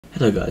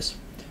Hello guys,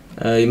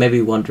 you may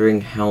be wondering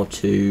how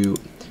to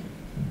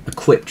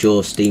equip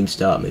your Steam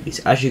Start movies.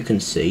 As you can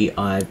see,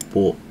 I've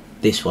bought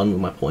this one with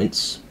my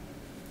points,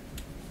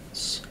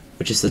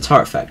 which is the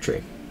Turret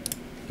Factory.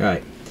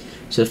 Right,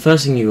 so the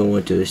first thing you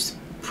want to do is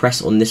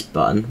press on this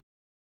button.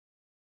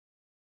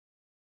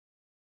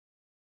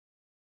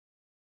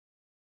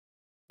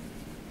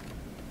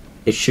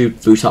 It should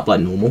boot up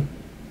like normal.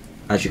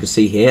 As you can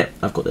see here,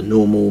 I've got the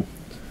normal,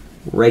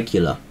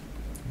 regular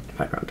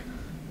background.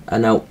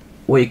 And now,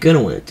 what you're going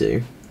to want to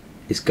do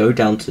is go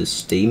down to the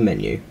Steam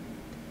menu,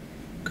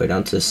 go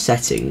down to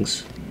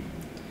settings,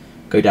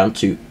 go down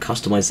to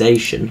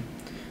customization.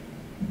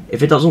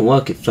 If it doesn't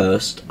work at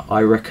first,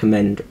 I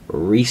recommend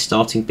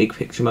restarting Big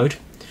Picture Mode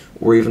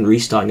or even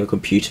restarting your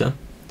computer.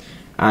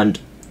 And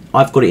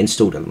I've got it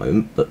installed at the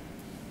moment, but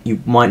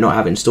you might not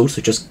have it installed,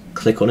 so just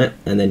click on it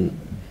and then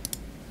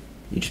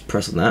you just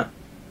press on that.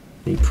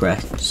 You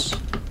press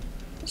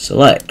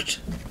select.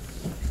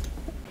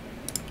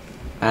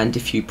 And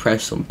if you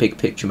press on Big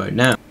Picture Mode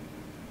now,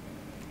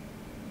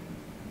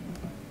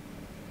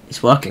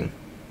 it's working.